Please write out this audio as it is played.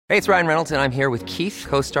Hey, it's Ryan Reynolds, and I'm here with Keith,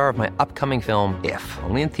 co-star of my upcoming film, If,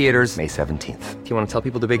 only in theaters May 17th. Do you want to tell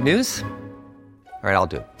people the big news? All right,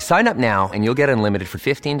 I'll do it. Sign up now and you'll get unlimited for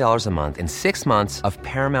 $15 a month and 6 months of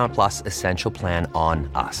Paramount Plus Essential Plan on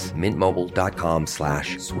us.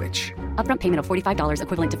 MintMobile.com/switch. Upfront payment of $45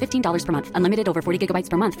 equivalent to $15 per month. Unlimited over 40 gigabytes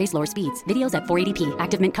per month. Face lower speeds. Videos at 480p.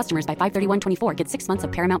 Active Mint customers by 531.24 get 6 months of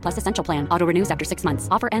Paramount Plus Essential Plan. Auto renews after 6 months.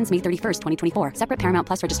 Offer ends May 31st, 2024. Separate Paramount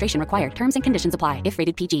Plus registration required. Terms and conditions apply if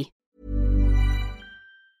rated PG.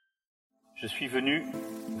 Je suis venu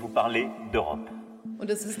vous parler d'Europe. Und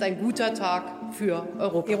es ist ein guter Tag für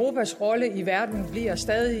Europa. Europas rolle i verden bliver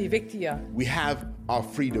stadig vigtigere. We have our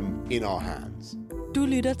freedom in our hands. Du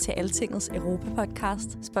lytter til Altingets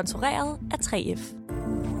Europa-podcast, sponsoreret af 3F.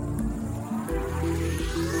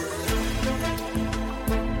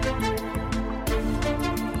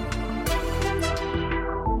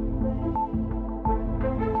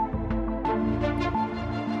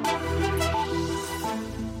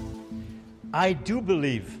 I do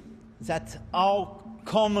believe that our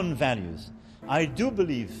common values, I do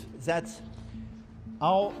believe that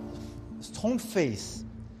our strong faith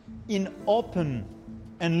in open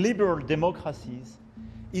and liberal democracies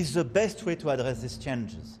is the best way to address these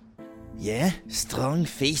challenges. Ja, strong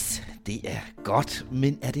faith, det er godt,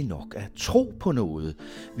 men er det nok at tro på noget?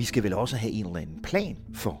 Vi skal vel også have en eller anden plan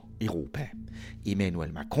for Europa.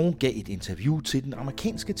 Emmanuel Macron gav et interview til den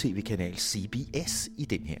amerikanske tv-kanal CBS i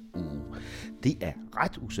den her uge. Det er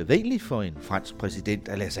ret usædvanligt for en fransk præsident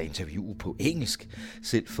at lade sig interviewe på engelsk,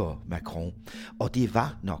 selv for Macron. Og det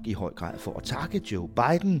var nok i høj grad for at takke Joe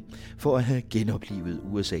Biden for at have genoplivet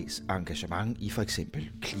USA's engagement i for eksempel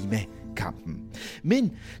klimakampen.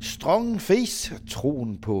 Men strong face,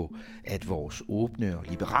 troen på, at vores åbne og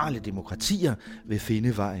liberale demokratier vil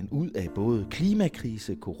finde vejen ud af både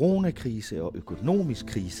klimakrise, coronakrise og økonomisk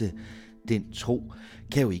krise, den tro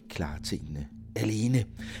kan jo ikke klare tingene alene.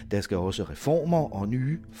 Der skal også reformer og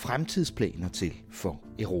nye fremtidsplaner til for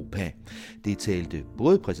Europa. Det talte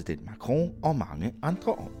både præsident Macron og mange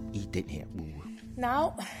andre om i den her uge.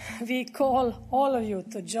 Now we call all of you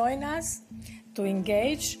to join us, to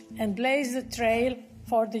engage and blaze the trail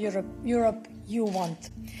for the Europe you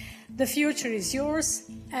want. The future is yours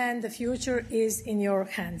and the future is in your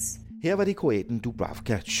hands. Her var det kroaten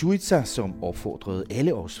Dubravka Šuica, som opfordrede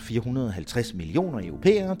alle os 450 millioner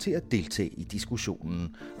europæere til at deltage i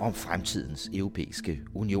diskussionen om fremtidens europæiske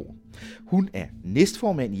union. Hun er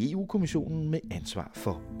næstformand i EU-kommissionen med ansvar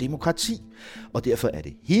for demokrati, og derfor er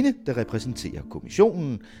det hende, der repræsenterer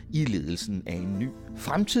kommissionen i ledelsen af en ny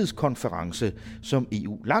fremtidskonference, som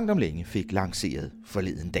EU langt om længe fik lanceret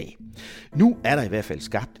forleden dag. Nu er der i hvert fald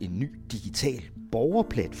skabt en ny digital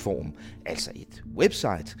borgerplatform, altså et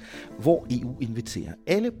website, hvor EU inviterer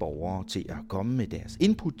alle borgere til at komme med deres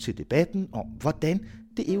input til debatten om, hvordan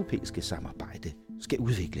det europæiske samarbejde skal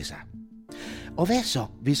udvikle sig. Og hvad så,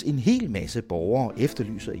 hvis en hel masse borgere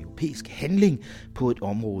efterlyser europæisk handling på et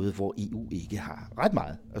område, hvor EU ikke har ret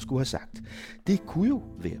meget at skulle have sagt? Det kunne jo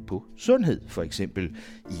være på sundhed, for eksempel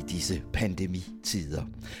i disse pandemitider.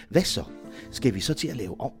 Hvad så? Skal vi så til at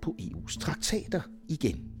lave om på EU's traktater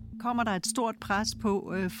igen? Kommer der et stort pres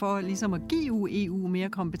på for ligesom at give EU mere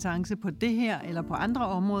kompetence på det her eller på andre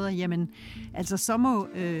områder, jamen altså så må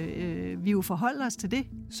vi jo forholde os til det.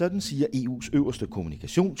 Sådan siger EU's øverste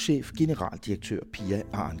kommunikationschef, generaldirektør Pia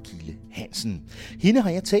Arnkilde Hansen. Hende har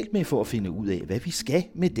jeg talt med for at finde ud af, hvad vi skal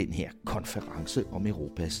med den her konference om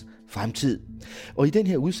Europas fremtid. Og i den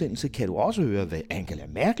her udsendelse kan du også høre, hvad Angela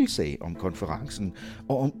Merkel sagde om konferencen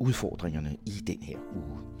og om udfordringerne i den her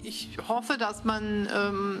uge. Ich hoffe, dass man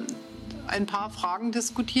ein paar Fragen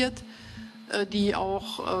diskutiert, die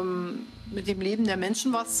auch mit dem Leben der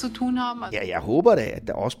Menschen was zu tun haben. Ja, jeg håber da, at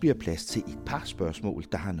der også bliver plads til et par spørgsmål,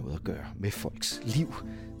 der har noget at gøre med folks liv.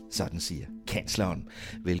 Sådan siger kansleren.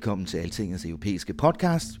 Velkommen til Altingets europæiske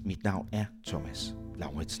podcast. Mit navn er Thomas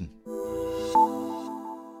Lauritsen.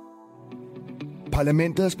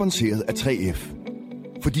 Parlamentet er sponsoreret af 3F,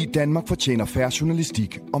 fordi Danmark fortjener fair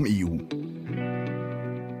journalistik om EU.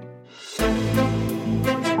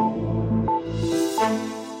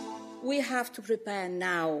 We have to prepare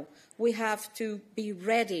now. We have to be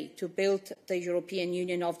ready to build the European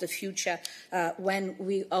Union of the future when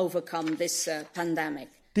we overcome this pandemic.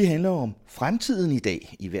 Det handler om fremtiden i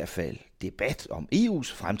dag, i hvert fald debat om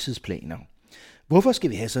EU's fremtidsplaner. Hvorfor skal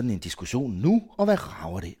vi have sådan en diskussion nu, og hvad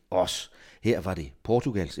rager det os? Her var det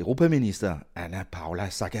Portugals europaminister Ana Paula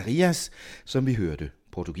Zacarias, som vi hørte.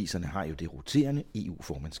 Portugiserne har jo det roterende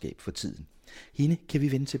EU-formandskab for tiden. Hende kan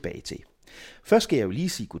vi vende tilbage til. Først skal jeg jo lige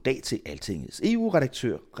sige goddag til Altingets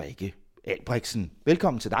EU-redaktør Rikke Albrechtsen.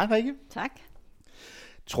 Velkommen til dig, Rikke. Tak.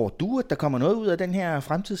 Tror du, at der kommer noget ud af den her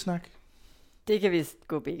fremtidssnak? Det kan vist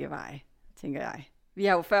gå begge veje, tænker jeg. Vi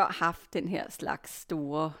har jo før haft den her slags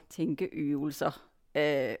store tænkeøvelser,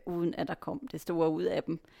 uden at der kom det store ud af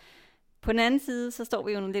dem. På den anden side, så står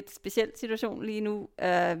vi jo i en lidt speciel situation lige nu.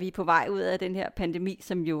 Vi er på vej ud af den her pandemi,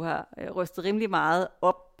 som jo har rystet rimelig meget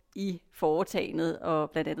op i foretagendet,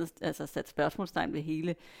 og blandt andet altså sat spørgsmålstegn ved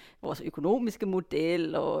hele vores økonomiske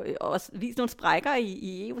model, og også vist nogle sprækker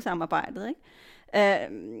i EU-samarbejdet, ikke?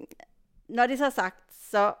 Når det så er sagt,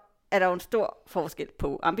 så er der jo en stor forskel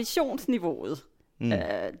på ambitionsniveauet,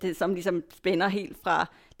 det som ligesom spænder helt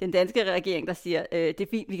fra den danske regering, der siger, det er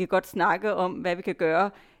fint, vi kan godt snakke om, hvad vi kan gøre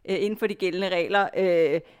inden for de gældende regler,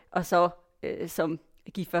 og så som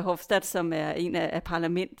Guy Verhofstadt, som er en af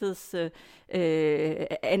parlamentets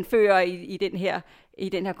anfører i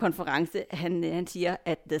den her konference, han siger,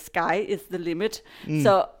 at the sky is the limit.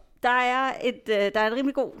 Så der er en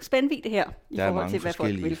rimelig god spændvidde her i forhold til, hvad folk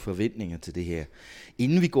vil. Der er mange forskellige forventninger til det her.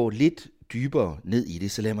 Inden vi går lidt dybere ned i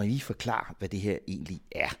det, så lad mig lige forklare, hvad det her egentlig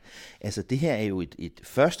er. Altså det her er jo et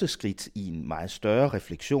første skridt i en meget større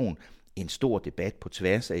refleksion, en stor debat på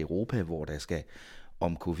tværs af Europa, hvor der skal,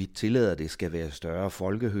 om covid tillader det, skal være større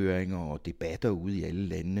folkehøringer og debatter ude i alle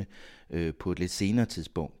landene på et lidt senere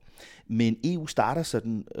tidspunkt. Men EU starter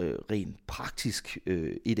sådan rent praktisk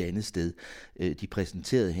et andet sted. De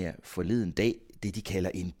præsenterede her forleden dag det, de kalder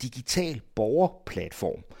en digital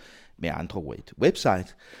borgerplatform. Med andre ord et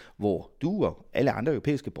website, hvor du og alle andre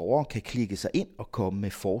europæiske borgere kan klikke sig ind og komme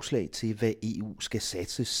med forslag til, hvad EU skal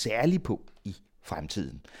satse særligt på i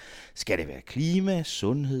fremtiden. Skal det være klima,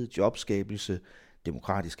 sundhed, jobskabelse,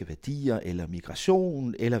 demokratiske værdier eller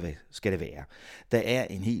migration, eller hvad skal det være? Der er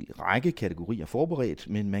en hel række kategorier forberedt,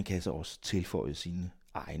 men man kan så også tilføje sine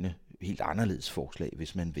egne helt anderledes forslag,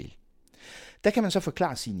 hvis man vil. Der kan man så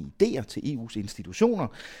forklare sine idéer til EU's institutioner,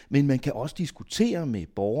 men man kan også diskutere med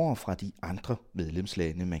borgere fra de andre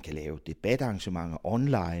medlemslande. Man kan lave debatarrangementer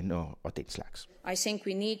online og den slags. I think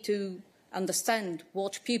we need to understand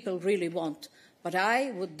what people really want. But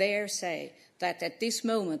I would dare say that at this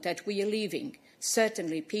moment that we are living,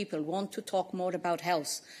 certainly people want to talk more about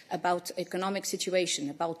health, about economic situation,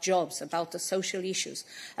 about jobs, about the social issues,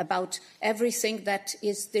 about everything that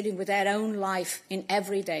is dealing with their own life in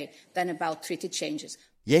every day than about treaty changes.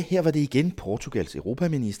 Ja, her var det igen Portugals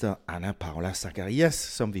europaminister Ana Paula Zacharias,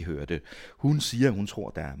 som vi hørte. Hun siger, at hun tror,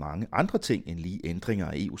 der er mange andre ting end lige ændringer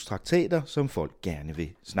af EU's traktater, som folk gerne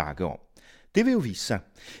vil snakke om. Det vil jo vise sig.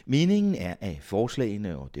 Meningen er, at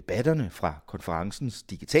forslagene og debatterne fra konferencens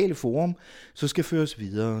digitale forum så skal føres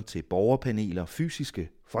videre til borgerpaneler, fysiske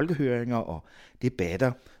folkehøringer og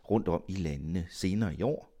debatter rundt om i landene senere i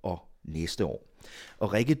år og næste år.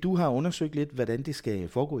 Og Rikke, du har undersøgt lidt, hvordan det skal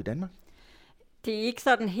foregå i Danmark. Det er ikke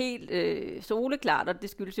sådan helt soleklart, og det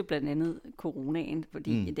skyldes jo blandt andet coronaen,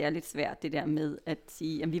 fordi det er lidt svært det der med at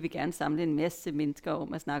sige, at vi vil gerne samle en masse mennesker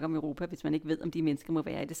om at snakke om Europa, hvis man ikke ved, om de mennesker må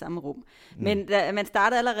være i det samme rum. Men man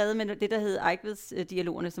startede allerede med det, der hed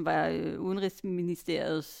Eigtveds-dialogerne, som var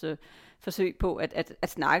Udenrigsministeriets forsøg på at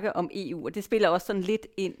snakke om EU, og det spiller også sådan lidt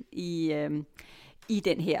ind i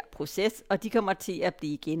den her proces, og de kommer til at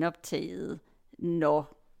blive genoptaget,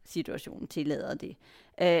 når situationen tillader det.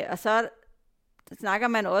 Og så snakker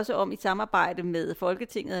man også om i samarbejde med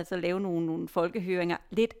Folketinget, altså lave nogle folkehøringer,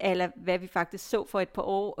 lidt ala hvad vi faktisk så for et par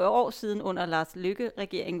år siden under Lars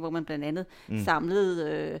Løkke-regeringen, hvor man blandt andet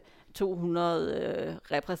samlede 200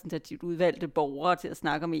 repræsentativt udvalgte borgere til at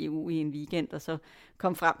snakke om EU i en weekend, og så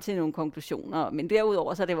kom frem til nogle konklusioner. Men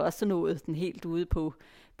derudover så er det jo også sådan noget sådan helt ude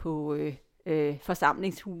på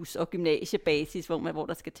forsamlingshus og gymnasiebasis, hvor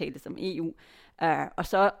der skal tales om EU. Og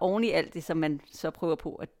så oven i alt det, som man så prøver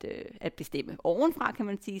på at bestemme ovenfra, kan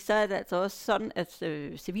man sige, så er det altså også sådan, at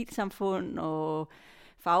civilsamfund og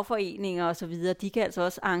fagforeninger og så videre, de kan altså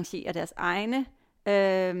også arrangere deres egne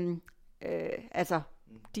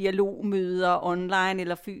dialogmøder online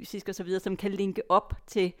eller fysisk og så videre, som kan linke op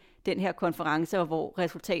til den her konference, og hvor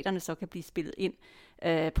resultaterne så kan blive spillet ind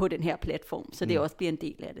på den her platform, så det også bliver en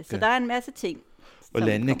del af det. Så der er en masse ting. Og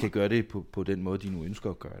landene kan gøre det på den måde, de nu ønsker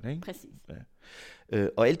at gøre det, ikke? Præcis. Ja.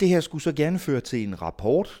 Og alt det her skulle så gerne føre til en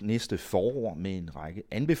rapport næste forår med en række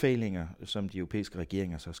anbefalinger, som de europæiske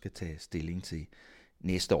regeringer så skal tage stilling til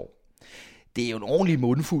næste år. Det er jo en ordentlig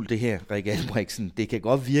mundfuld, det her, Rikke Albrechtsen. Det kan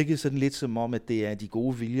godt virke sådan lidt som om, at det er de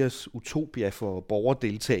gode viljers utopia for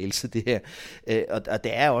borgerdeltagelse, det her. Og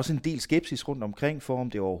der er også en del skepsis rundt omkring for, om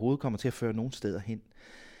det overhovedet kommer til at føre nogen steder hen.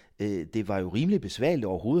 Det var jo rimelig besværligt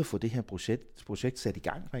overhovedet at få det her projekt sat i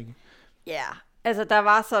gang, Rikke. Ja, altså der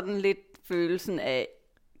var sådan lidt følelsen af,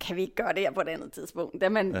 kan vi ikke gøre det her på et andet tidspunkt, da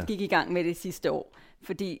man gik i gang med det sidste år.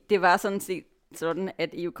 Fordi det var sådan set sådan, at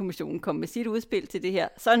EU-kommissionen kom med sit udspil til det her,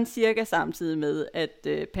 sådan cirka samtidig med, at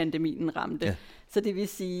pandemien ramte. Ja. Så det vil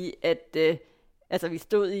sige, at vi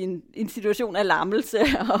stod i en situation af lammelse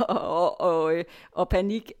og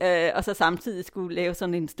panik, og så samtidig skulle lave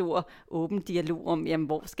sådan en stor åben dialog om, jamen,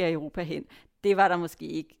 hvor skal Europa hen? Det var der måske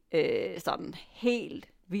ikke sådan helt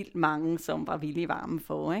vildt mange, som var villige varme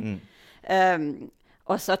for, ikke?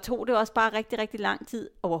 Og så tog det også bare rigtig, rigtig lang tid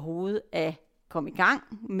overhovedet at komme i gang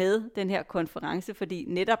med den her konference, fordi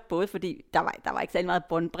der var ikke særlig meget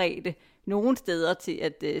båndbredde nogen steder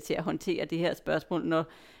til at håndtere det her spørgsmål, når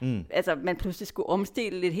man pludselig skulle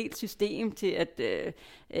omstille et helt system til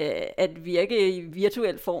at virke i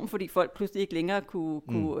virtuel form, fordi folk pludselig ikke længere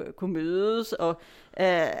kunne mødes, og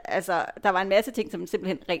der var en masse ting, som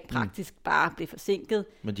simpelthen rent praktisk bare blev forsinket.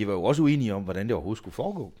 Men de var jo også uenige om, hvordan det overhovedet skulle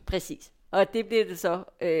foregå. Præcis. Og det blev det så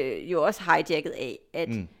jo også hijacket af, at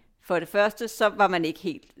for det første, så var man ikke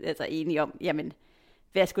helt enige om, jamen,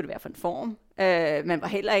 hvad skulle det være for en form? Man var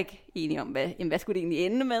heller ikke enige om, hvad skulle det egentlig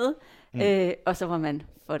ende med? Og så var man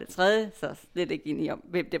for det tredje, så slet ikke enige om,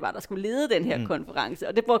 hvem det var, der skulle lede den her konference.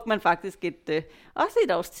 Og det brugte man faktisk også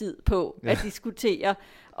et års tid på at diskutere.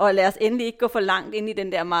 Og lad os endelig ikke gå for langt ind i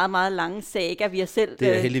den der meget, meget lange saga. Vi har selv...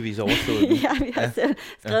 Det er heldigvis overstået. Ja, vi har selv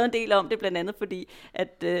skrevet en del om det, blandt andet fordi,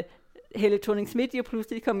 at... Helle Thorning-Schmidt jo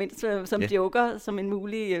pludselig kom ind som joker, som en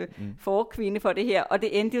mulig forkvinde for det her, og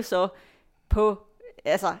det endte jo så på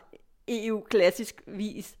EU-klassisk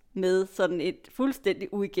vis med sådan et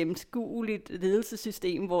fuldstændig uigennemskueligt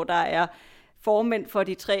ledelsessystem, hvor der er formænd for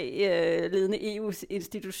de 3 ledende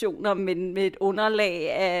EU-institutioner, men med et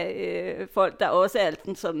underlag af folk, der også er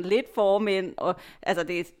sådan lidt formænd, og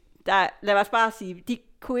lad os bare sige, de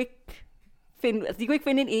kunne ikke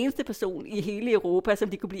finde en eneste person i hele Europa, som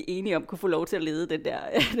de kunne blive enige om, kunne få lov til at lede den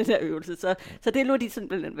der øvelse. Så det lå de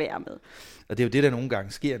simpelthen være med. Og det er jo det, der nogle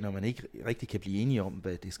gange sker, når man ikke rigtig kan blive enige om,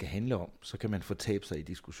 hvad det skal handle om. Så kan man fortabe sig i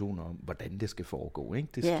diskussioner om, hvordan det skal foregå. Ikke?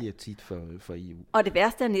 Det sker tit for EU. Og det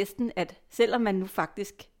værste er næsten, at selvom man nu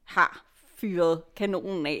faktisk har fyret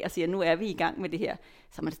kanonen af og siger, nu er vi i gang med det her,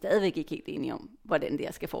 så er man stadigvæk ikke helt enige om, hvordan det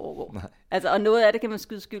her skal foregå. Og noget af det kan man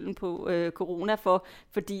skyde skylden på corona for,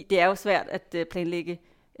 fordi det er jo svært at planlægge,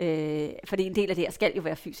 fordi en del af det her skal jo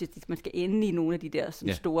være fysisk. Man skal ende i nogle af de der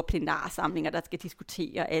sådan store plenarsamlinger, der skal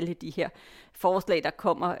diskutere alle de her forslag, der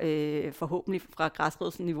kommer forhåbentlig fra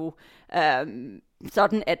græsrodsniveau.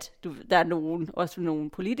 Sådan at der er også nogle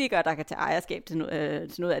politikere, der kan tage ejerskab til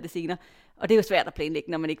noget af det senere. Og det er jo svært at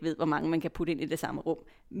planlægge, når man ikke ved, hvor mange man kan putte ind i det samme rum.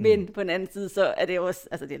 Men på den anden side, så er det også,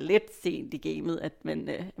 det er lidt sent i gamet, at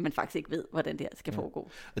man faktisk ikke ved, hvordan det her skal foregå.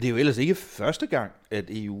 Og det er jo ellers ikke første gang, at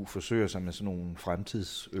EU forsøger sig med sådan nogle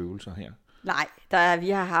fremtidsøvelser her. Nej, vi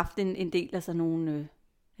har haft en del af sådan nogle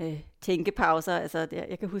tænkepauser.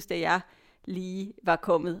 Jeg kan huske, at jeg lige var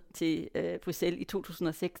kommet til Bruxelles i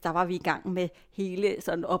 2006, der var vi i gang med hele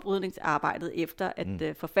sådan oprydningsarbejdet efter,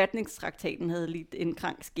 at forfatningstraktaten havde lidt en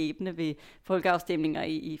krank skæbne ved folkeafstemninger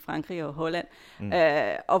i Frankrig og Holland,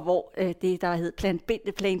 og hvor det, der hed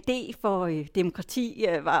plan D for demokrati,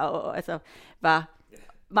 var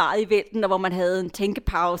meget i vælten, og hvor man havde en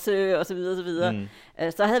tænkepause og så videre, så videre.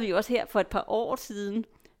 Så havde vi jo også her for et par år siden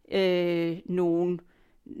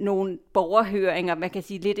nogle borgerhøringer, man kan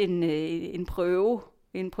sige lidt en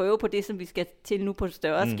prøve på det, som vi skal til nu på en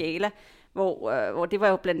større skala, hvor det var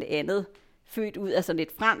jo blandt andet født ud af sådan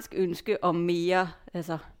et fransk ønske om mere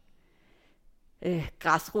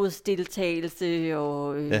græsrodsdeltagelse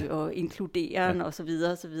og inkluderen og så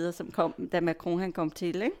videre, som kom, da Macron han kom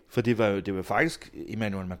til, ikke? For det var faktisk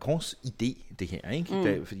Emmanuel Macrons idé, det her,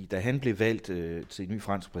 ikke? Fordi da han blev valgt til ny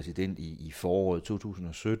fransk præsident i foråret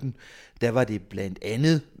 2017, der var det blandt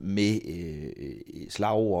andet med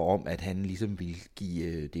slagord om, at han ligesom ville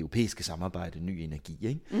give det europæiske samarbejde ny energi,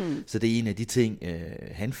 ikke? Så det er en af de ting,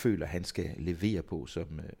 han føler, han skal levere på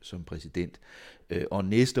som præsident. Og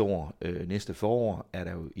næste forår, er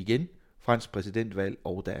der jo igen fransk præsidentvalg,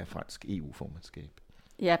 og der er fransk EU-formandskab.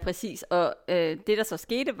 Ja, præcis. Og det, der så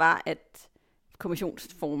skete, var, at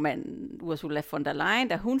kommissionsformanden Ursula von der Leyen,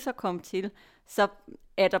 da hun så kom til, så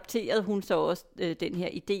adopterede hun så også den her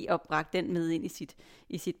idé og bragte den med ind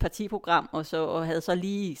i sit partiprogram, og havde så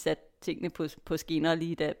lige sat tingene på skinner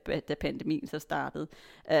lige da pandemien så startede.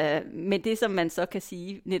 Men det, som man så kan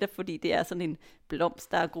sige, netop fordi det er sådan en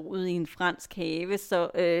blomst, der er groet i en fransk have, så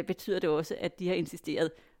betyder det også, at de har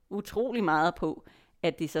insisteret utrolig meget på,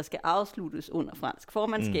 at det så skal afsluttes under fransk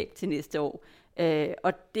formandskab til næste år.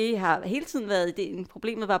 Og det har hele tiden været ideen.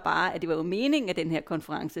 Problemet var bare, at det var jo meningen, at den her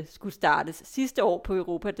konference skulle startes sidste år på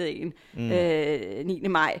Europadagen 9.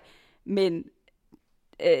 maj. Men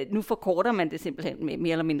nu forkorter man det simpelthen med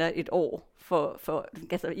mere eller mindre et år,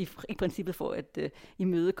 altså i princippet for at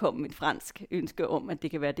imødekomme et fransk ønske om, at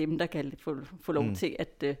det kan være dem, der kan få lov til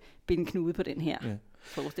at binde knude på den her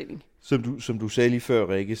forestilling. Som du sagde lige før,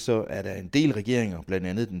 Rikke, så er der en del regeringer, blandt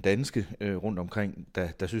andet den danske, rundt omkring,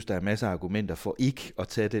 der synes, der er masser af argumenter for ikke at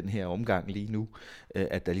tage den her omgang lige nu.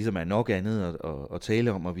 At der ligesom er nok andet at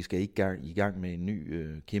tale om, og vi skal ikke i gang med en ny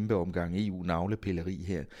kæmpe omgang EU-navlepilleri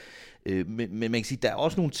her. Men man kan sige, der er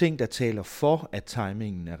også nogle ting, der taler for, at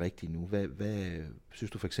timingen er rigtig nu. Hvad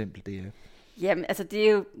synes du for eksempel, det er? Jamen, altså det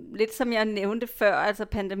er jo lidt som jeg nævnte før, altså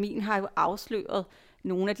pandemien har jo afsløret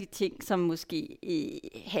nogle af de ting, som måske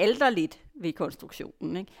halter lidt ved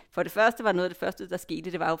konstruktionen. Ikke? For det første var noget af det første, der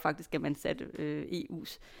skete, det var jo faktisk, at man satte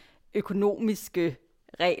EU's økonomiske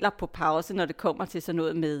regler på pause, når det kommer til sådan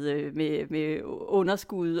noget med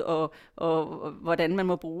underskud og hvordan man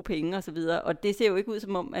må bruge penge osv. Og det ser jo ikke ud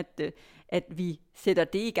som om, at vi sætter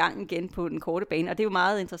det i gang igen på den korte bane. Og det er jo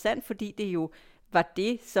meget interessant, fordi det jo var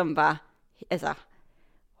det, som var altså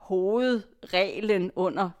hovedreglen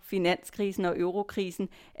under finanskrisen og eurokrisen,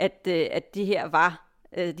 at det her var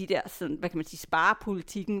de der sådan, hvad kan man sige,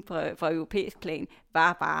 sparepolitikken fra europæisk plan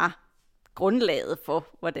var bare grundlaget for,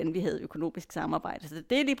 hvordan vi havde økonomisk samarbejde. Så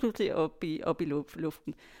det er lige pludselig op i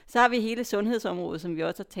luften. Så har vi hele sundhedsområdet, som vi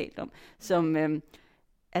også har talt om, som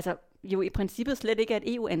altså jo i princippet slet ikke er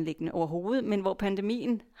et EU-anliggende overhovedet, men hvor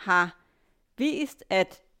pandemien har vist,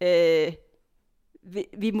 at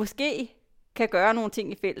vi måske kan gøre nogle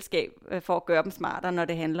ting i fællesskab for at gøre dem smartere, når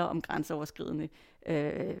det handler om grænseoverskridende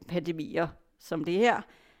pandemier som det her,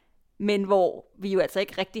 men hvor vi jo altså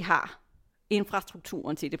ikke rigtig har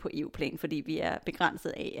infrastrukturen til det på EU-plan, fordi vi er begrænset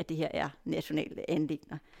af, at det her er nationale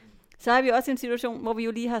anliggender. Så har vi også en situation, hvor vi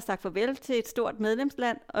jo lige har sagt farvel til et stort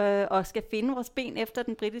medlemsland, og skal finde vores ben efter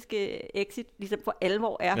den britiske exit, ligesom for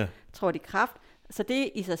alvor er trådt i kraft. Så det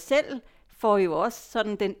i sig selv får jo også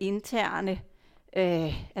sådan den interne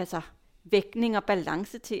altså vægtning og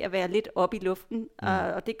balance til at være lidt op i luften,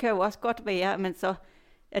 og det kan jo også godt være,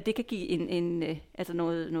 at det kan give altså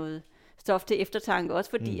noget stof til eftertanke, også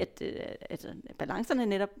fordi at balancerne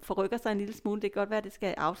netop forrykker sig en lille smule. Det kan godt være, at det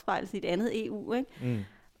skal afspejles i et andet EU, ikke?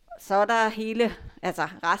 Så er der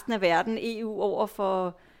resten af verden, EU over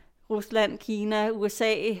for Rusland, Kina,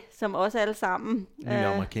 USA, som også alle sammen ny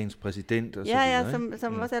amerikansk præsident og så videre,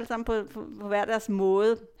 som også alle sammen på hver deres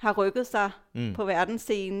måde har rykket sig på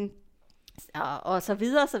verdensscenen og så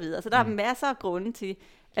videre og så videre. Så der er masser af grunde til,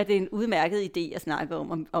 at det er en udmærket idé at snakke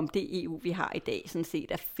om det EU, vi har i dag, sådan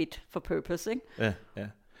set er fit for purpose, ikke? Ja.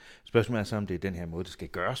 Spørgsmålet er så, om det er den her måde, det skal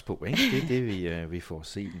gøres på, ikke? Det er det, vi får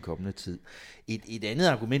se i den kommende tid. Et andet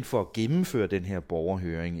argument for at gennemføre den her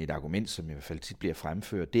borgerhøring, et argument, som i hvert fald tit bliver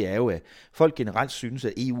fremført, det er jo, at folk generelt synes,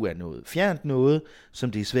 at EU er noget fjernt noget,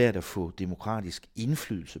 som det er svært at få demokratisk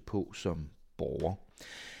indflydelse på som borger.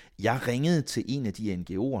 Jeg ringede til en af de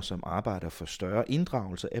NGO'er, som arbejder for større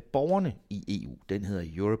inddragelse af borgerne i EU. Den hedder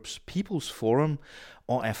Europe's People's Forum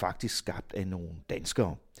og er faktisk skabt af nogle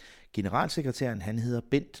danskere. Generalsekretæren, han hedder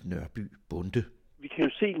Bent Nørby Bonde. Vi kan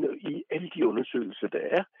jo se i alle de undersøgelser, der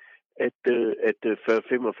er, at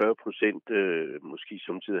 40-45%, måske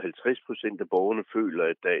samtidig 50% af borgerne føler,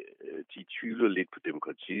 at de tvivler lidt på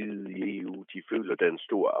demokratiet i EU. De føler, at der er en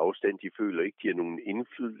stor afstand. De føler ikke, de har nogen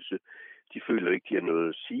indflydelse. De føler ikke, de har noget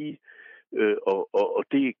at sige. Og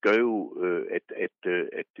det gør jo,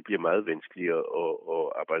 at det bliver meget vanskeligere at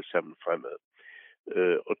arbejde sammen fremad.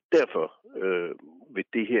 Og derfor vil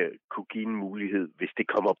det her kunne give en mulighed, hvis det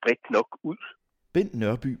kommer bredt nok ud. Bent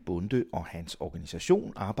Nørby Bonde og hans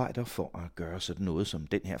organisation arbejder for at gøre sådan noget som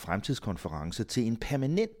den her fremtidskonference til en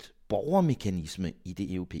permanent borgermekanisme i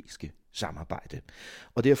det europæiske samarbejde.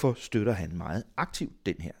 Og derfor støtter han meget aktivt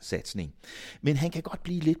den her satsning. Men han kan godt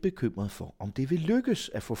blive lidt bekymret for, om det vil lykkes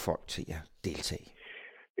at få folk til at deltage.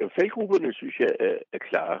 Ja, faldgrupperne synes jeg er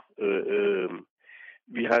klare.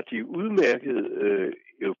 Vi har de udmærkede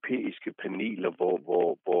europæiske paneler,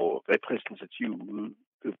 hvor repræsentative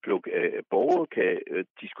udpluk af borgere kan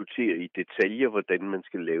diskutere i detaljer, hvordan man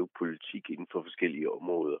skal lave politik inden for forskellige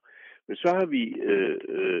områder. Men så har vi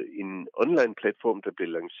en online-platform, der blev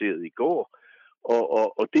lanceret i går,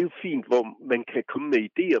 og det er jo fint, hvor man kan komme med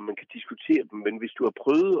idéer, man kan diskutere dem, men hvis du har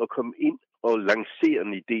prøvet at komme ind og lancere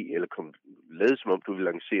en idé, eller lade som om du vil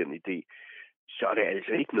lancere en idé, så er det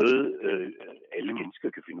altså ikke noget, alle mennesker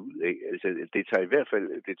kan finde ud af. Altså, det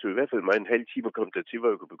tog i hvert fald mig en halv time at komme dertil, hvor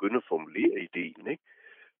jeg kunne begynde at formulere idéen, ikke?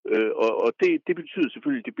 Og det betyder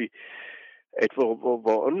selvfølgelig, at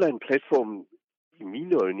hvor online-platformen i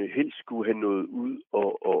mine øjne helst skulle have nået ud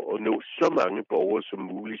og nå så mange borgere som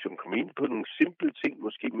muligt, som kom ind på nogle simple ting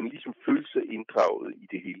måske, men ligesom følte sig inddraget i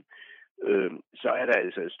det hele. så er der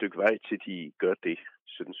altså et stykke vej til, de gør det,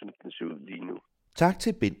 sådan som den ser ud lige nu. Tak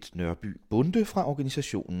til Bent Nørby Bonde fra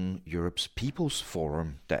organisationen Europe's People's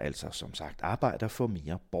Forum, der altså som sagt arbejder for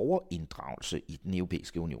mere borgerinddragelse i den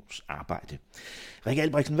europæiske unions arbejde. Rikke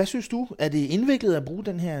Albrechtsen, hvad synes du? Er det indviklet at bruge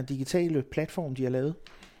den her digitale platform, de har lavet?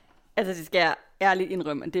 Altså, det skal jeg ærligt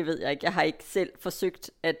indrømme, det ved jeg ikke. Jeg har ikke selv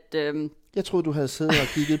forsøgt at... Jeg troede, du havde siddet og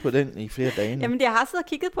kigget på den i flere dage nu. Jamen, jeg har siddet og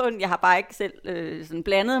kigget på den. Jeg har bare ikke selv sådan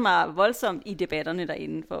blandet mig voldsomt i debatterne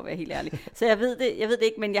derinde, for at være helt ærlig. Så jeg ved det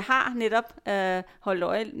ikke, men jeg har netop holdt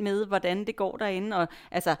øje med, hvordan det går derinde. Og,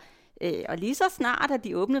 altså, og lige så snart, at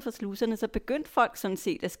de åbnede for sluserne, så begyndte folk sådan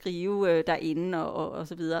set at skrive derinde og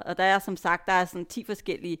så videre. Og der er som sagt, der er sådan 10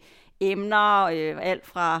 forskellige emner, alt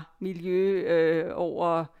fra miljø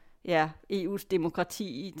over EU's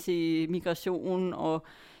demokrati til migration og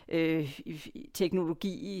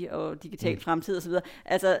teknologi og digital fremtid og så videre.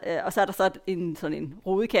 Altså, og så er der så sådan en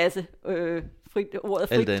rodekasse, frit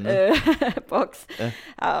boks. Ja.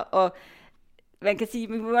 Og man kan sige,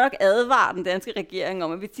 at vi må nok advare den danske regering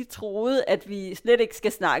om, at hvis de troede, at vi slet ikke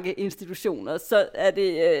skal snakke institutioner, så er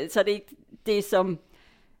det ikke det, som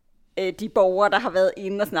de borgere, der har været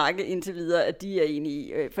inde og snakke indtil videre, at de er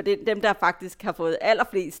enige i. For dem, der faktisk har fået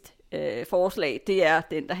allerflest forslag, det er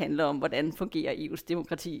den, der handler om, hvordan fungerer EU's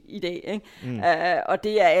demokrati i dag. Ikke? Og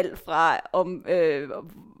det er alt fra om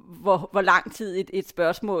hvor lang tid et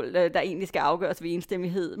spørgsmål, der egentlig skal afgøres ved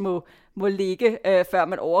enstemmighed, må ligge, før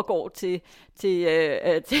man overgår til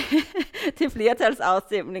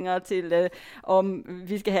flertalsafstemninger, til om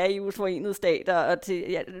vi skal have EU's forenede stater, og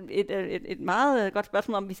til et meget godt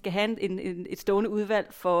spørgsmål, om vi skal have et stående udvalg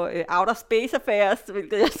for outer space affairs,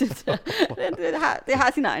 hvilket jeg synes, det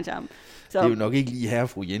har sin egen charme. Så. Det er jo nok ikke lige herre og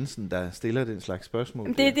fru Jensen, der stiller den slags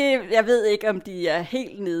spørgsmål. Jeg ved ikke, om de er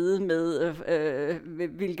helt nede med,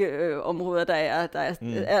 hvilke områder der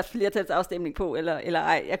er flertalsafstemning på, eller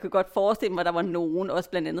ej. Jeg kan godt forestille mig, at der var nogen, også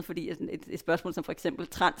blandt andet fordi et spørgsmål som for eksempel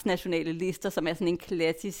transnationale lister, som er sådan en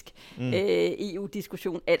klassisk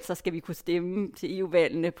EU-diskussion. Altså skal vi kunne stemme til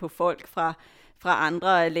EU-valgene på folk fra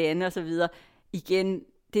andre lande osv. Igen,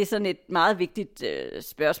 det er sådan et meget vigtigt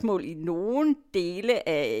spørgsmål i nogle dele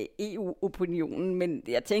af EU-opinionen, men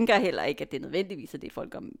jeg tænker heller ikke, at det nødvendigvis er det,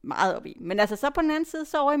 folk går meget op i. Men altså så på den anden side,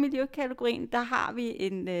 så over i miljøkategorien, der har vi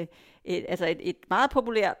et meget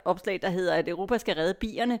populært opslag, der hedder, at Europa skal redde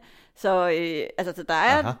bierne. Så der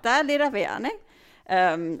er lidt af væren, ikke?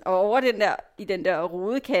 Og over i den der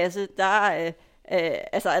rodekasse, der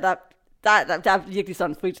er virkelig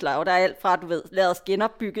sådan frit slag. Der er alt fra, lad os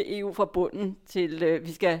genopbygge EU fra bunden, til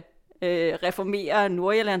vi skal reformere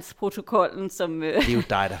Nordjyllandsprotokollen, som... Det er jo dig,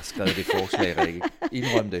 der har skrevet det forslag, Rikke.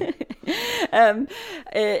 Indrøm det.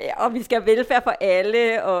 Og vi skal have velfærd for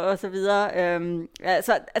alle, og så videre.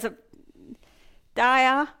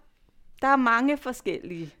 Der er mange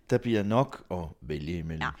forskellige... Der bliver nok at vælge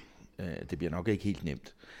imellem. Ja. Det bliver nok ikke helt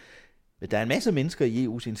nemt. Men der er en masse mennesker i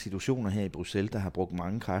EU's institutioner her i Bruxelles, der har brugt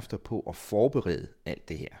mange kræfter på at forberede alt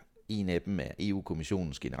det her. En af dem er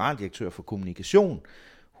EU-kommissionens generaldirektør for kommunikation.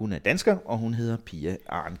 Hun er dansker, og hun hedder Pia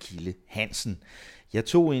Arenkilde Hansen. Jeg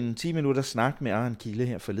tog en 10 minutter snak med Arenkilde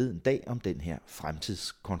her forleden dag om den her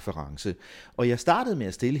fremtidskonference. Og jeg startede med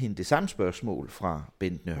at stille hende det samme spørgsmål fra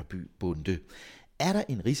Bent Nørby Bonde. Er der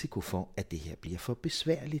en risiko for, at det her bliver for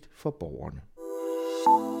besværligt for borgerne?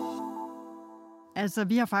 Altså,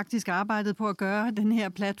 vi har faktisk arbejdet på at gøre den her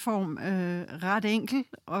platform ret enkel,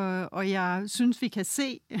 og jeg synes, vi kan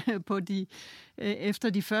se på efter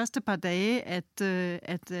de første par dage,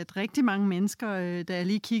 at rigtig mange mennesker, da jeg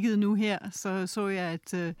lige kiggede nu her, så jeg,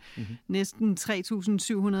 at næsten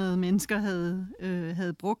 3.700 mennesker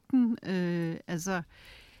havde brugt den.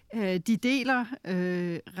 De deler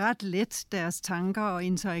ret let deres tanker og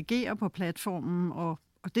interagerer på platformen, og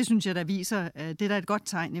det synes jeg, der viser, det er da et godt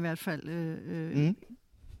tegn i hvert fald.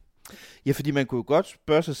 Ja, fordi man kunne jo godt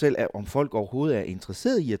spørge sig selv, om folk overhovedet er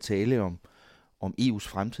interesseret i at tale om EU's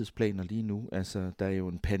fremtidsplaner lige nu. Altså, der er jo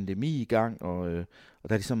en pandemi i gang, og der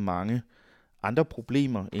er ligesom mange andre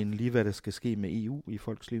problemer, end lige hvad der skal ske med EU i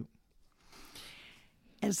folks liv.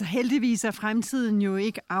 Altså heldigvis er fremtiden jo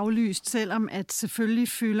ikke aflyst, selvom at selvfølgelig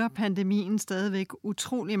fylder pandemien stadigvæk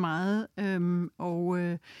utrolig meget, og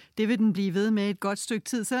det vil den blive ved med et godt stykke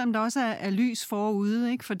tid, selvom der også er lys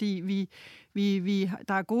forude, ikke? Fordi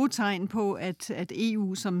der er gode tegn på, at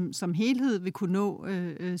EU som helhed vil kunne nå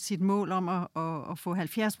sit mål om at få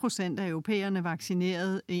 70% af europæerne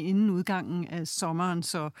vaccineret inden udgangen af sommeren,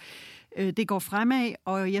 så det går fremad,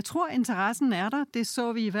 og jeg tror, interessen er der. Det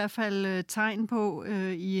så vi i hvert fald tegn på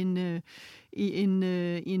i i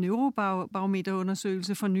en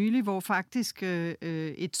Eurobarometerundersøgelse for nylig, hvor faktisk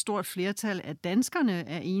et stort flertal af danskerne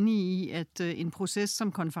er enige i, at en proces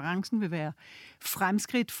som konferencen vil være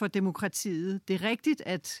fremskridt for demokratiet. Det er rigtigt,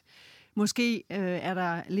 at måske er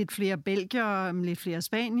der lidt flere belgiere, lidt flere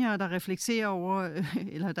spaniere, der reflekterer over,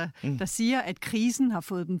 eller der siger, at krisen har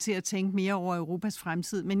fået dem til at tænke mere over Europas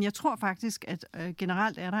fremtid. Men jeg tror faktisk, at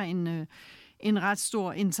generelt er der en ret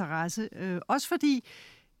stor interesse. Også fordi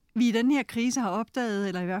vi i den her krise har opdaget,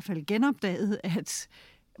 eller i hvert fald genopdaget, at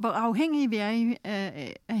hvor afhængige vi er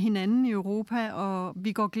af hinanden i Europa, og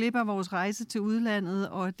vi går glip af vores rejse til udlandet,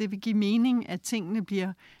 og det vil give mening, at tingene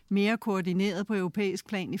bliver mere koordineret på europæisk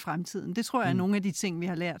plan i fremtiden. Det tror jeg er nogle af de ting, vi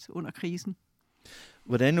har lært under krisen.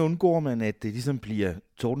 Hvordan undgår man, at det ligesom bliver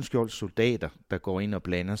Tordenskjolds soldater, der går ind og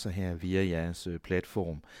blander sig her via jeres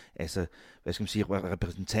platform? Altså, hvad skal man sige,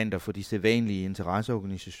 repræsentanter for de sædvanlige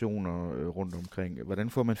interesseorganisationer rundt omkring. Hvordan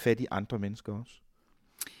får man fat i andre mennesker også?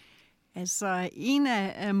 Altså, en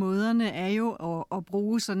af måderne er jo at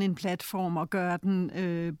bruge sådan en platform og gøre den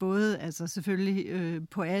både altså selvfølgelig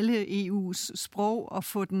på alle EU's sprog og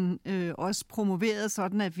få den også promoveret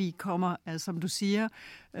sådan, at vi kommer, altså, som du siger,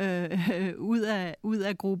 ud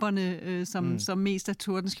af grupperne, som mest er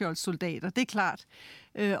Tordenskjolds soldater. Det er klart.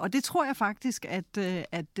 Og det tror jeg faktisk,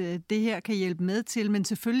 at det her kan hjælpe med til, men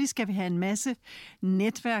selvfølgelig skal vi have en masse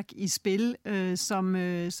netværk i spil,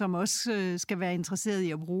 som også skal være interesseret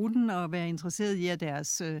i at bruge den, og være interesseret i, at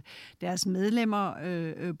deres medlemmer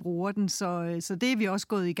bruger den. Så det er vi også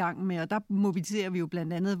gået i gang med, og der mobiliserer vi jo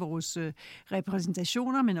blandt andet vores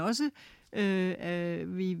repræsentationer, men også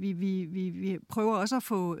vi prøver også at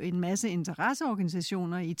få en masse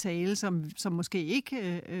interesseorganisationer i tale, som måske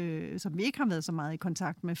ikke, som vi ikke har været så meget i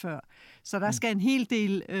kontakt med før. Så der skal en hel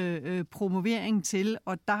del promovering til,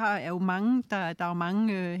 og der er jo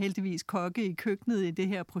mange heldigvis kokke i køkkenet i det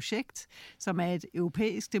her projekt, som er et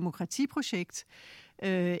europæisk demokratiprojekt.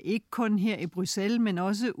 Ikke kun her i Bruxelles, men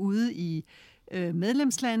også ude i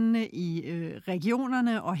medlemslandene, i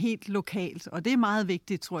regionerne og helt lokalt. Og det er meget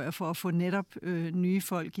vigtigt, tror jeg, for at få netop nye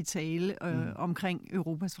folk i tale omkring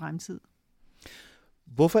Europas fremtid.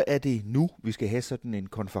 Hvorfor er det nu, vi skal have sådan en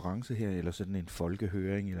konference her, eller sådan en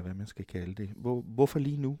folkehøring, eller hvad man skal kalde det? Hvorfor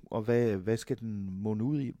lige nu, og hvad skal den munde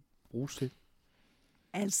ud i bruges til?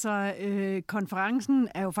 Altså, konferencen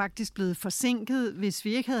er jo faktisk blevet forsinket. Hvis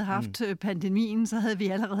vi ikke havde haft pandemien, så havde vi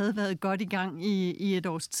allerede været godt i gang i et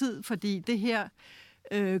års tid, fordi det her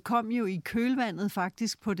kom jo i kølvandet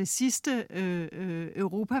faktisk på det sidste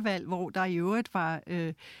europavalg, hvor der i øvrigt var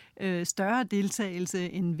større deltagelse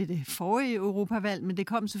end ved det forrige europavalg, men det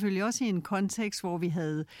kom selvfølgelig også i en kontekst, hvor vi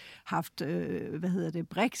havde haft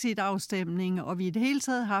Brexit-afstemning, og vi i det hele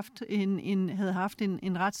taget havde haft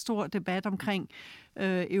en ret stor debat omkring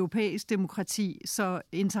europæisk demokrati. Så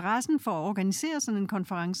interessen for at organisere sådan en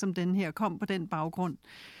konference som den her kom på den baggrund.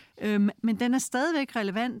 Men den er stadigvæk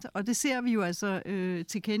relevant, og det ser vi jo altså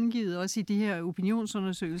tilkendegivet også i de her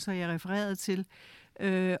opinionsundersøgelser, jeg refererede til.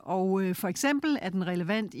 Og for eksempel er den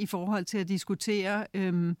relevant i forhold til at diskutere,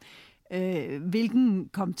 hvilken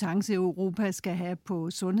kompetence Europa skal have på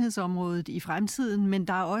sundhedsområdet i fremtiden, men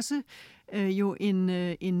der er også jo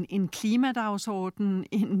en klimadagsorden,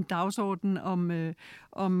 en dagsorden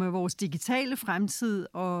om vores digitale fremtid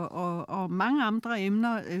og mange andre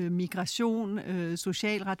emner, migration,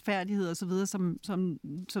 social retfærdighed osv.,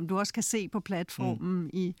 som du også kan se på platformen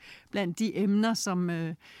i blandt de emner,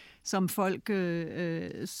 som folk,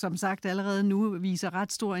 som sagt, allerede nu viser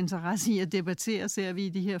ret stor interesse i at debattere, ser vi i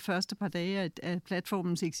de her første par dage af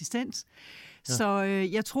platformens eksistens. Ja. Så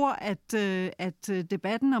jeg tror, at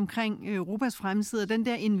debatten omkring Europas fremtid og den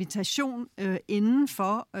der invitation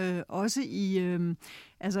indenfor, også i,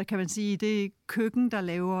 altså kan man sige, det køkken, der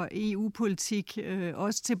laver EU-politik,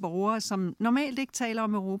 også til borgere, som normalt ikke taler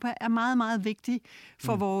om Europa, er meget, meget vigtig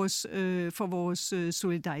for vores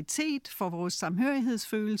solidaritet, for vores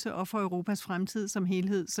samhørighedsfølelse og for Europas fremtid som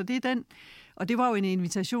helhed. Så det er den. Og det var jo en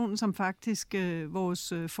invitation, som faktisk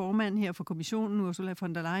vores formand her for kommissionen, Ursula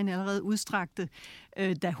von der Leyen, allerede udstrakte,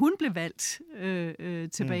 da hun blev valgt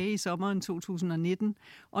tilbage i sommeren 2019.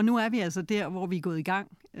 Og nu er vi altså der, hvor vi er gået i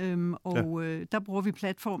gang. Der bruger vi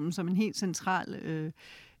platformen som en helt central,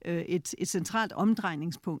 et centralt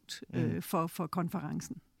omdrejningspunkt for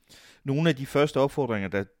konferencen. Nogle af de første opfordringer,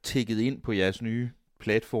 der tikkede ind på jeres nye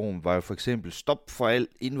platform, var jo for eksempel stop for al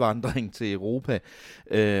indvandring til Europa,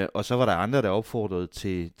 og så var der andre, der opfordrede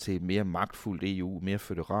til mere magtfuldt EU, mere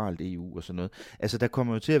føderalt EU og sådan noget. Altså, der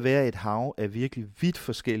kommer jo til at være et hav af virkelig vidt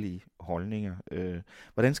forskellige holdninger.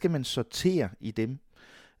 Hvordan skal man sortere i dem?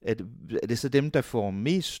 Er det så dem, der får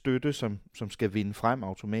mest støtte, som skal vinde frem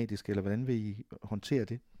automatisk, eller hvordan vil I håndtere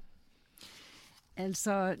det?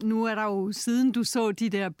 Altså, nu er der jo, siden du så de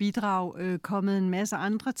der bidrag, kommet en masse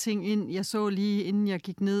andre ting ind. Jeg så lige, inden jeg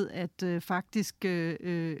gik ned, at faktisk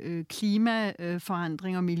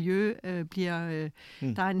klimaforandring og miljø bliver...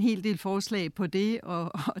 Der er en hel del forslag på det,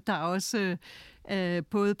 og der er også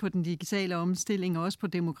både på den digitale omstilling, og også på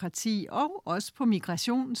demokrati, og også på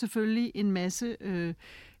migration selvfølgelig, en masse...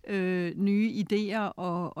 nye idéer,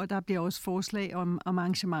 og der bliver også forslag om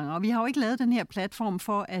arrangementer. Og vi har jo ikke lavet den her platform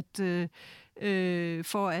for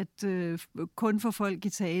at kun få folk i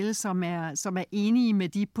tale, som er enige med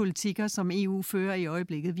de politikker, som EU fører i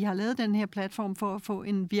øjeblikket. Vi har lavet den her platform for at få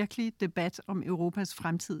en virkelig debat om Europas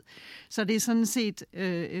fremtid. Så det er sådan set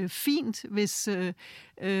fint, hvis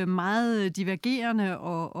meget divergerende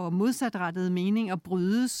og modsatrettede meninger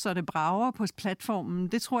brydes, så det brager på platformen.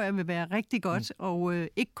 Det tror jeg vil være rigtig godt, og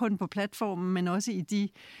ikke kun på platformen, men også i de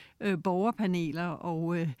borgerpaneler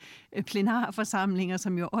og plenarforsamlinger,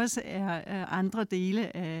 som jo også er andre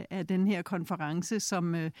dele af den her konference,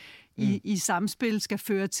 som i samspil skal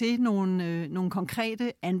føre til nogle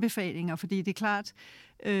konkrete anbefalinger, fordi det er klart,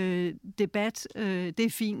 debat, det er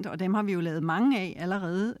fint, og dem har vi jo lavet mange af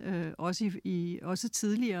allerede, også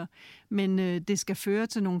tidligere, men det skal føre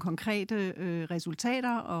til nogle konkrete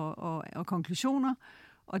resultater og konklusioner.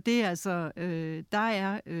 Og det er altså, der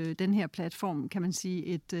er den her platform, kan man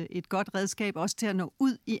sige, et godt redskab også til at nå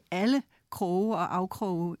ud i alle kroge og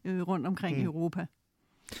afkroge rundt omkring i Europa.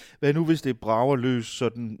 Hvad nu, hvis det brager løs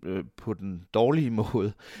sådan, på den dårlige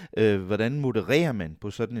måde? Hvordan modererer man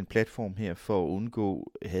på sådan en platform her for at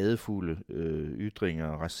undgå hadefulde ytringer,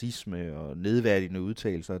 racisme og nedværdigende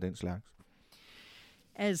udtalelser af den slags?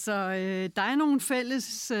 Altså, der er nogle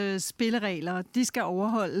fælles spilleregler. De skal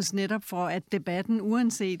overholdes netop for, at debatten,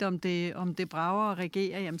 uanset om det brager og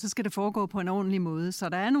regerer, jamen, så skal det foregå på en ordentlig måde. Så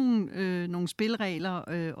der er nogle spilleregler,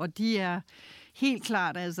 og de er helt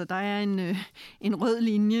klart, altså der er en rød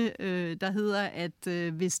linje, der hedder,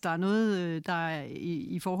 at hvis der er noget, der er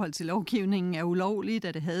i forhold til lovgivningen er ulovligt,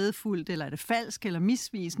 er det hadefuldt, eller er det falsk eller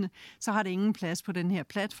misvisende, så har det ingen plads på den her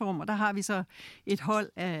platform. Og der har vi så et hold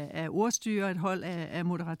af ordstyre, et hold af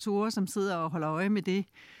moderatorer, som sidder og holder øje med det,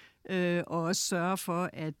 og også sørge for,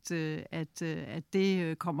 at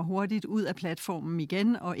det kommer hurtigt ud af platformen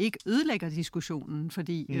igen, og ikke ødelægger diskussionen,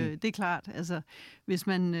 fordi det er klart, altså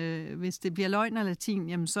hvis det bliver løgn og latin,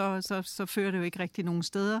 jamen så fører det jo ikke rigtig nogen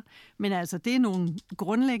steder. Men altså, det er nogle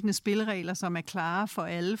grundlæggende spilleregler, som er klare for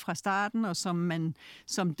alle fra starten, og som man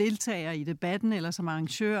som deltager i debatten, eller som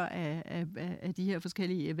arrangør af de her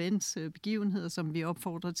forskellige events, begivenheder, som vi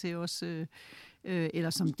opfordrer til også, eller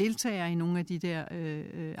som deltager i nogle af de der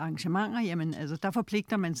arrangementer, jamen altså, der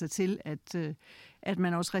forpligter man sig til, at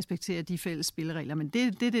man også respekterer de fælles spilleregler. Men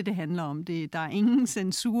det handler om. Der er ingen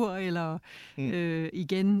censur, eller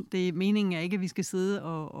igen, meningen er ikke, at vi skal sidde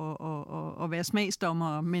og være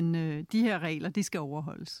smagsdommere, men de her regler, de skal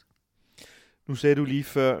overholdes. Nu sagde du lige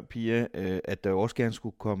før, Pia, at der også gerne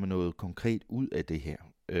skulle komme noget konkret ud af det her.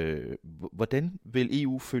 Hvordan vil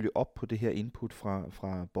EU følge op på det her input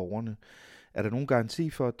fra borgerne? Er der nogen garanti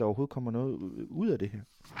for, at der overhovedet kommer noget ud af det her?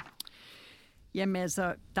 Jamen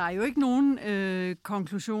altså, der er jo ikke nogen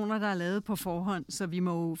konklusioner, der er lavet på forhånd, så vi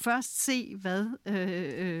må jo først se,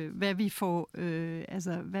 hvad vi får,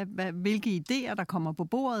 hvilke idéer, der kommer på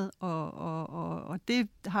bordet, og det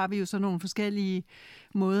har vi jo så nogle forskellige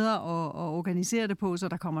måder at organisere det på, så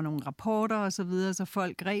der kommer nogle rapporter og så videre, så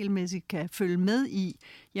folk regelmæssigt kan følge med i,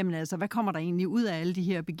 jamen altså, hvad kommer der egentlig ud af alle de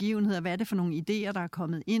her begivenheder? Hvad er det for nogle idéer, der er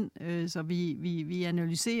kommet ind? Så vi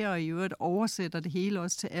analyserer og i øvrigt oversætter det hele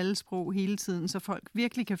også til alle sprog hele tiden, så folk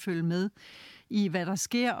virkelig kan følge med i, hvad der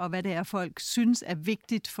sker, og hvad det er, folk synes er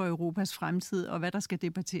vigtigt for Europas fremtid, og hvad der skal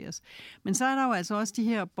debatteres. Men så er der jo altså også de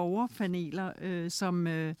her borgerpaneler,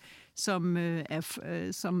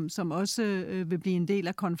 som også vil blive en del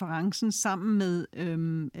af konferencen, sammen med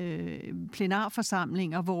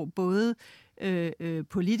plenarforsamlinger, hvor både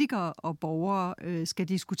politikere og borgere skal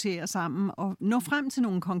diskutere sammen og nå frem til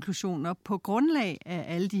nogle konklusioner på grundlag af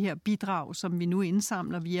alle de her bidrag, som vi nu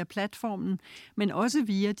indsamler via platformen, men også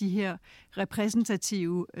via de her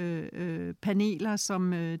repræsentative paneler,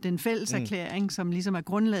 som den fælles erklæring, som ligesom er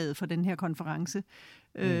grundlaget for den her konference,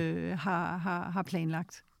 har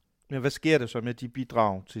planlagt. Men hvad sker der så med de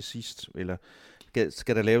bidrag til sidst? Eller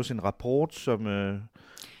skal der laves en rapport,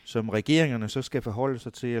 som regeringerne så skal forholde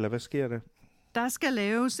sig til, eller hvad sker der? Der skal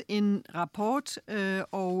laves en rapport,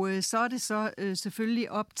 og så er det så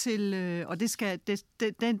selvfølgelig op til, og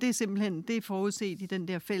det er simpelthen det er forudset i den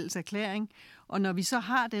der fælles erklæring. Og når vi så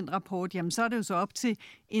har den rapport, jamen så er det jo så op til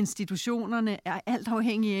institutionerne, er alt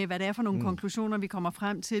afhængig af, hvad det er for nogle konklusioner, vi kommer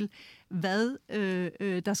frem til, hvad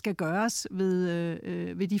der skal gøres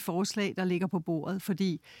ved de forslag, der ligger på bordet.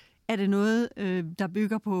 Fordi er det noget, der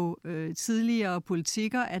bygger på tidligere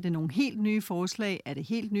politikker? Er det nogle helt nye forslag? Er det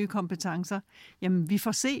helt nye kompetencer? Jamen, vi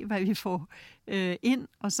får se, hvad vi får ind,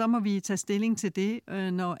 og så må vi tage stilling til det,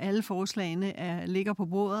 når alle forslagene ligger på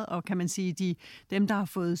bordet. Og kan man sige, dem, der har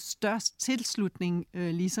fået størst tilslutning,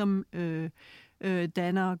 ligesom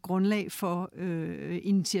danner grundlag for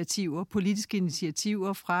initiativer, politiske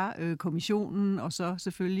initiativer fra kommissionen, og så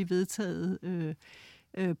selvfølgelig vedtaget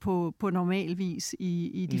på normal vis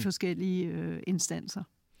i de forskellige instanser.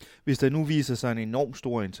 Hvis der nu viser sig en enorm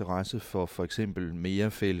stor interesse for eksempel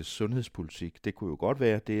mere fælles sundhedspolitik, det kunne jo godt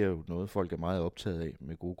være, det er jo noget, folk er meget optaget af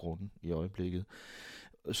med gode grunde i øjeblikket,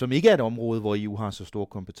 som ikke er et område, hvor EU har så store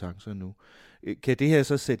kompetencer nu. Kan det her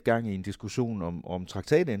så sætte gang i en diskussion om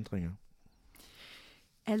traktatændringer?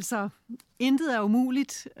 Altså, intet er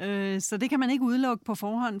umuligt, så det kan man ikke udelukke på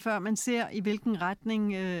forhånd, før man ser, i hvilken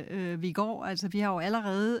retning vi går. Altså, vi har jo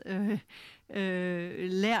allerede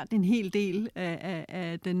lært en hel del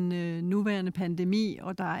af den nuværende pandemi,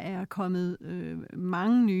 og der er kommet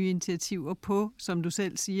mange nye initiativer på, som du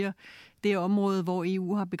selv siger, det område, hvor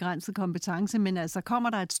EU har begrænset kompetence, men altså kommer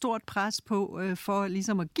der et stort pres på for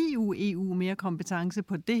ligesom at give EU mere kompetence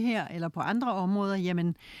på det her eller på andre områder,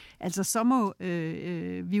 jamen altså så må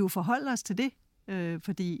vi jo forholde os til det,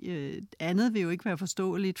 fordi andet vil jo ikke være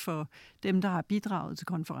forståeligt for dem, der har bidraget til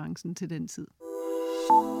konferencen til den tid.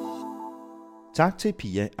 Tak til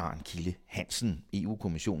Pia Arnkilde Hansen,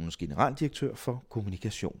 EU-kommissionens generaldirektør for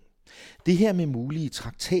kommunikation. Det her med mulige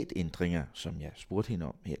traktatændringer, som jeg spurgte hende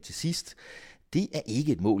om her til sidst, det er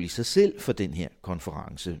ikke et mål i sig selv for den her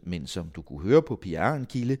konference, men som du kunne høre på Pia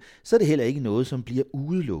Arnkilde, så er det heller ikke noget, som bliver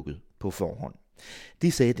udelukket på forhånd.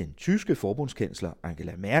 Det sagde den tyske forbundskansler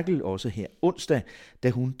Angela Merkel også her onsdag, da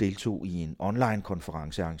hun deltog i en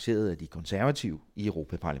online-konference arrangeret af de konservative i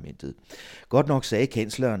Europaparlamentet. Godt nok sagde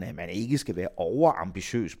kansleren, at man ikke skal være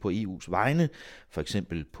overambitiøs på EU's vegne, for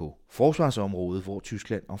eksempel på forsvarsområdet, hvor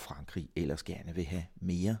Tyskland og Frankrig ellers gerne vil have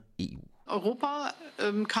mere EU. Europa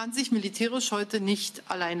kann sich militärisch heute nicht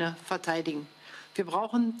alleine verteidigen. Wir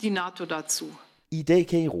brauchen die NATO dazu. I dag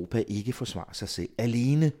kan Europa ikke forsvare sig selv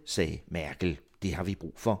alene, sagde Merkel. Det har vi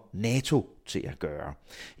brug for NATO til at gøre.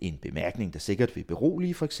 En bemærkning, der sikkert vil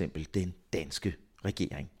berolige for eksempel den danske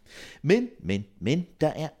regering. Men, der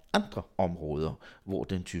er andre områder, hvor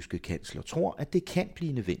den tyske kansler tror, at det kan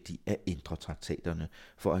blive nødvendigt at ændre traktaterne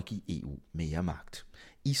for at give EU mere magt.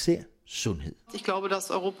 Især sundhed. Ich glaube, dass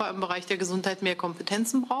Europa im Bereich der Gesundheit mehr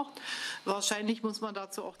Kompetenzen braucht. Wahrscheinlich muss man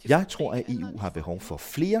dazu auch Jeg tror, at EU har behov for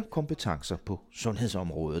flere kompetencer på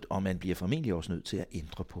sundhedsområdet, og man bliver formentlig også nødt til at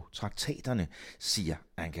ændre på traktaterne, siger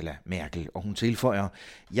Angela Merkel. Og hun tilføjer,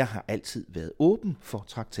 jeg har altid været åben for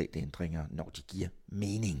traktatændringer, når de giver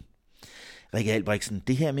mening. Rikke Albrechtsen,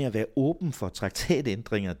 det her med at være åben for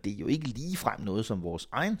traktatændringer, det er jo ikke ligefrem noget, som vores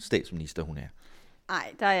egen statsminister hun er.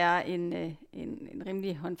 Nej, der er en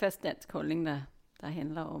rimelig håndfast dansk holdning, der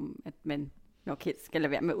handler om, at man nok helst skal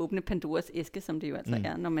lade være med at åbne Pandoras æske, som det jo altså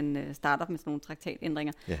er, når man starter med sådan nogle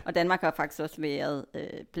traktatændringer. Ja. Og Danmark har faktisk også været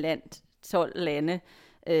blandt 12 lande,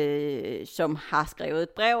 som har skrevet et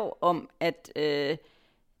brev om, at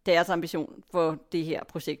deres ambition for det her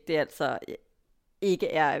projekt, det altså ikke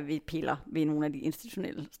er, at vi piller ved nogle af de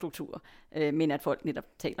institutionelle strukturer, men at folk netop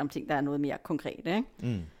taler om ting, der er noget mere konkrete, ikke?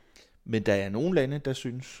 Mm. Men der er nogle lande, der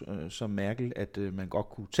synes, som Merkel, at man godt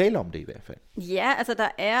kunne tale om det i hvert fald. Ja, altså der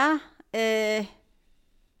er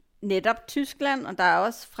netop Tyskland, og der er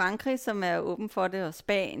også Frankrig, som er åben for det, og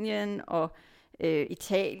Spanien, og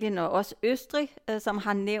Italien, og også Østrig, som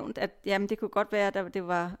har nævnt, at jamen, det kunne godt være, at det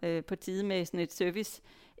var på tide med sådan et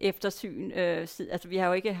service-eftersyn. Altså vi har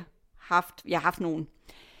jo ikke haft, vi har haft nogle,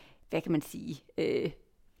 hvad kan man sige,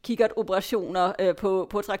 kikkertoperationer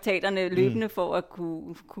på traktaterne løbende for at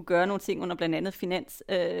kunne gøre nogle ting under blandt andet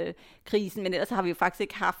finanskrisen, men ellers har vi jo faktisk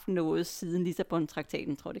ikke haft noget siden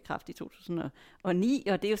Lissabon-traktaten trådte i kraft i 2009,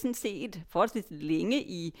 og det er jo sådan set forholdsvis længe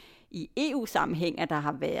i EU-sammenhæng, at der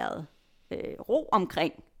har været ro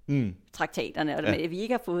omkring traktaterne, og at vi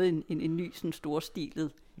ikke har fået en ny sådan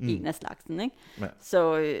storstilet en af slagsen, ikke? Ja.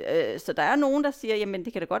 Så der er nogen, der siger, jamen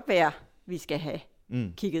det kan da godt være, vi skal have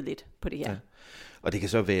kigget lidt på det her. Ja. Og det kan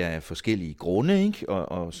så være af forskellige grunde, ikke?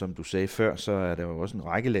 Og som du sagde før, så er der jo også en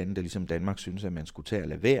række lande, der ligesom Danmark synes, at man skulle tage og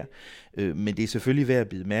lade være. Men det er selvfølgelig værd at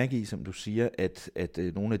bide mærke i, som du siger, at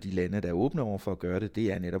nogle af de lande, der er åbne over for at gøre det,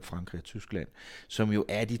 det er netop Frankrig og Tyskland, som jo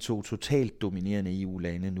er de 2 totalt dominerende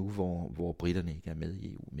EU-lande nu, hvor britterne ikke er med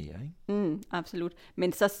i EU mere, ikke? Absolut.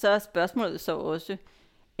 Men så er spørgsmålet så også,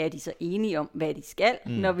 er de så enige om, hvad de skal,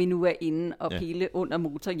 når vi nu er inde og pille under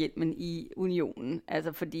motorhjelmen i unionen?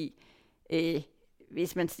 Altså fordi...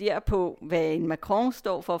 hvis man ser på, hvad en Macron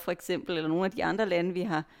står for eksempel, eller nogle af de andre lande,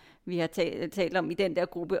 vi har talt om i den der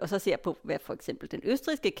gruppe, og så ser på, hvad for eksempel den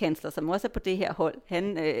østrigske kansler, som også er på det her hold,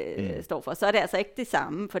 han står for, så er det altså ikke det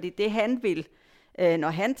samme, fordi det han vil, når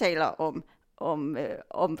han taler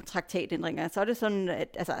om traktatændringer, så er det sådan,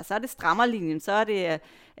 at så er det strammerlinjen, så er det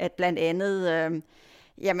at blandt andet,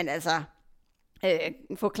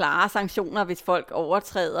 få klare sanktioner, hvis folk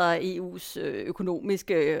overtræder EU's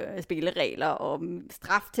økonomiske spilleregler, og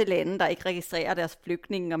straf til lande, der ikke registrerer deres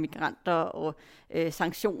flygtninge og migranter, og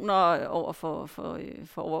sanktioner over for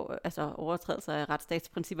overtrædelser af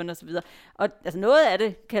retsstatsprincipperne osv. Og altså noget af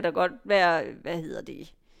det kan der godt være,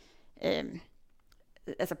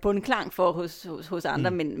 bundklang for hos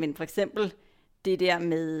andre, men for eksempel det der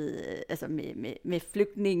med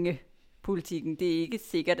flygtningepolitikken, det er ikke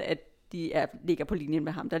sikkert, at de ligger på linjen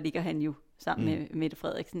med ham. Der ligger han jo sammen med Mette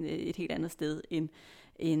Frederiksen et helt andet sted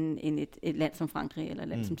end et land som Frankrig eller et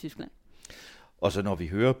land som Tyskland. Og så når vi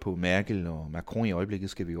hører på Merkel og Macron i øjeblikket,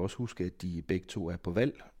 skal vi også huske, at de begge to er på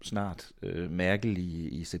valg snart. Merkel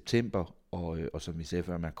i september, og som vi sagde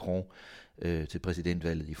før, Macron til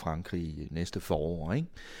præsidentvalget i Frankrig næste forår. Ikke?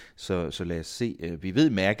 Så lad os se. Vi ved,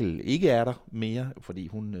 at Merkel ikke er der mere, fordi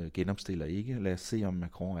hun genopstiller ikke. Lad os se, om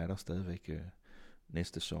Macron er der stadigvæk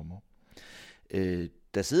næste sommer.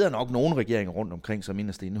 Der sidder nok nogle regeringer rundt omkring, som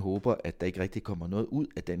inderst inde håber, at der ikke rigtig kommer noget ud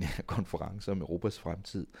af den her konference om Europas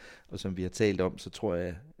fremtid. Og som vi har talt om, så tror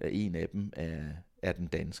jeg, at en af dem er den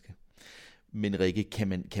danske. Men Rikke,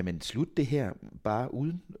 kan man slutte det her bare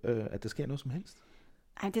uden, at der sker noget som helst?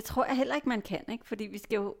 Ej, det tror jeg heller ikke, man kan. Ikke? Fordi vi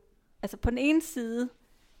skal jo på den ene side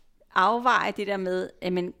afveje det der med,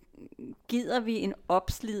 at gider vi en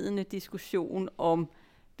opslidende diskussion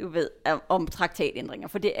om traktatændringer,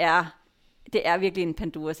 for det er virkelig en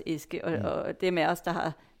Pandoras æske, og dem af os, der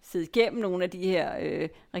har siddet igennem nogle af de her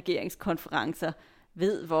regeringskonferencer,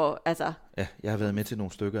 ved hvor, Ja, jeg har været med til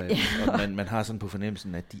nogle stykker af dem, og man har sådan på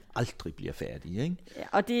fornemmelsen, at de aldrig bliver færdige, ikke? Ja,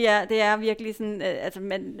 og det er virkelig sådan,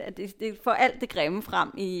 det får alt det grimme frem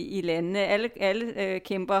i landene. Alle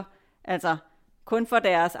kæmper kun for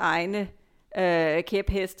deres egne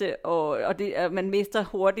kæpheste, og man mister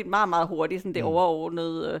hurtigt, meget, meget hurtigt sådan det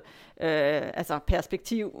overordnede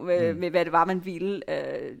perspektiv med, hvad det var, man ville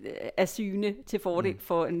af syne til fordel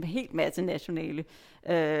for en helt masse nationale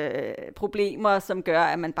problemer, som gør,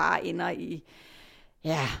 at man bare ender i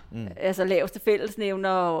laveste fællesnævner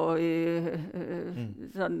og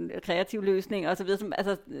sådan kreative løsninger og så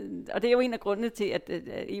videre. Og det er jo en af grundene til, at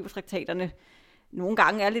EU-traktaterne nogle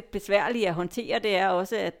gange er lidt besværlige at håndtere. Det er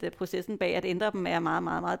også, at processen bag at ændre dem er meget,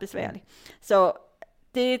 meget, meget besværlig. Så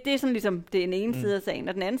det er sådan ligesom den ene side af sagen.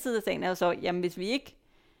 Og den anden side af sagen er jo så, jamen hvis vi ikke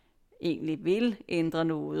egentlig vil ændre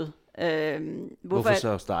noget, hvorfor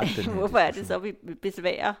så starte den her hvorfor er det så, vi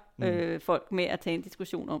besværer folk med at tage en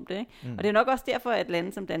diskussion om det? Ikke? Og det er nok også derfor, at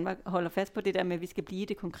lande som Danmark holder fast på det der med, at vi skal blive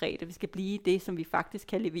det konkrete. Vi skal blive det, som vi faktisk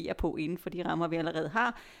kan levere på inden for de rammer, vi allerede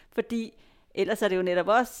har. Fordi ellers er det jo netop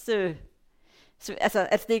også...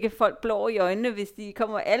 at stikke folk blå i øjnene, hvis de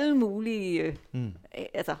kommer alle mulige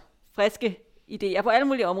friske idéer på alle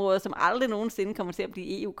mulige områder, som aldrig nogensinde kommer til at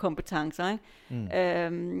blive EU-kompetencer. Ikke?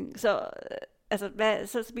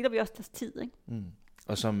 Så spilder vi også deres tid. Ikke?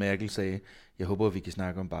 Og som Merkel sagde, jeg håber, vi kan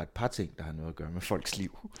snakke om bare et par ting, der har noget at gøre med folks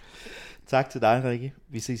liv. Tak til dig, Rikke.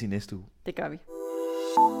 Vi ses i næste uge. Det gør vi.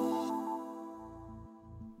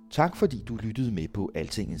 Tak fordi du lyttede med på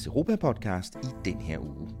Altingets Europa-podcast i den her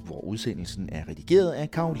uge, hvor udsendelsen er redigeret af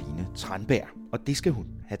Caroline Tranberg, og det skal hun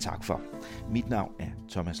have tak for. Mit navn er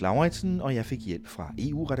Thomas Lauritsen, og jeg fik hjælp fra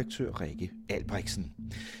EU-redaktør Rikke Albrechtsen.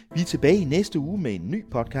 Vi er tilbage i næste uge med en ny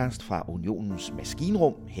podcast fra Unionens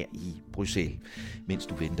Maskinrum her i Bruxelles. Mens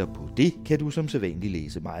du venter på det, kan du som sædvanligt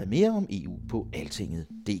læse meget mere om EU på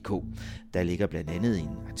altinget.dk. Der ligger blandt andet en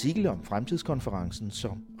artikel om fremtidskonferencen,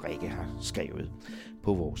 som Rikke har skrevet.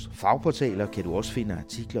 På vores fagportaler kan du også finde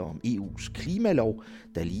artikler om EU's klimalov,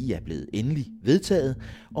 der lige er blevet endelig vedtaget,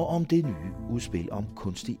 og om det nye udspil om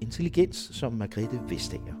kunstig intelligens, som Margrethe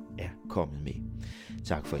Vestager er kommet med.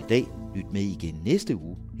 Tak for i dag. Lyt med igen næste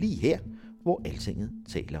uge, lige her, hvor Altinget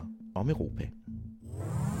taler om Europa.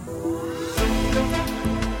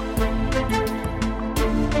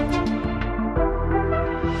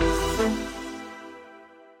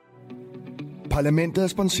 Parlamentet er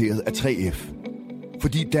sponsoreret af 3F.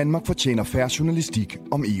 Fordi Danmark fortjener fair journalistik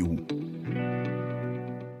om EU.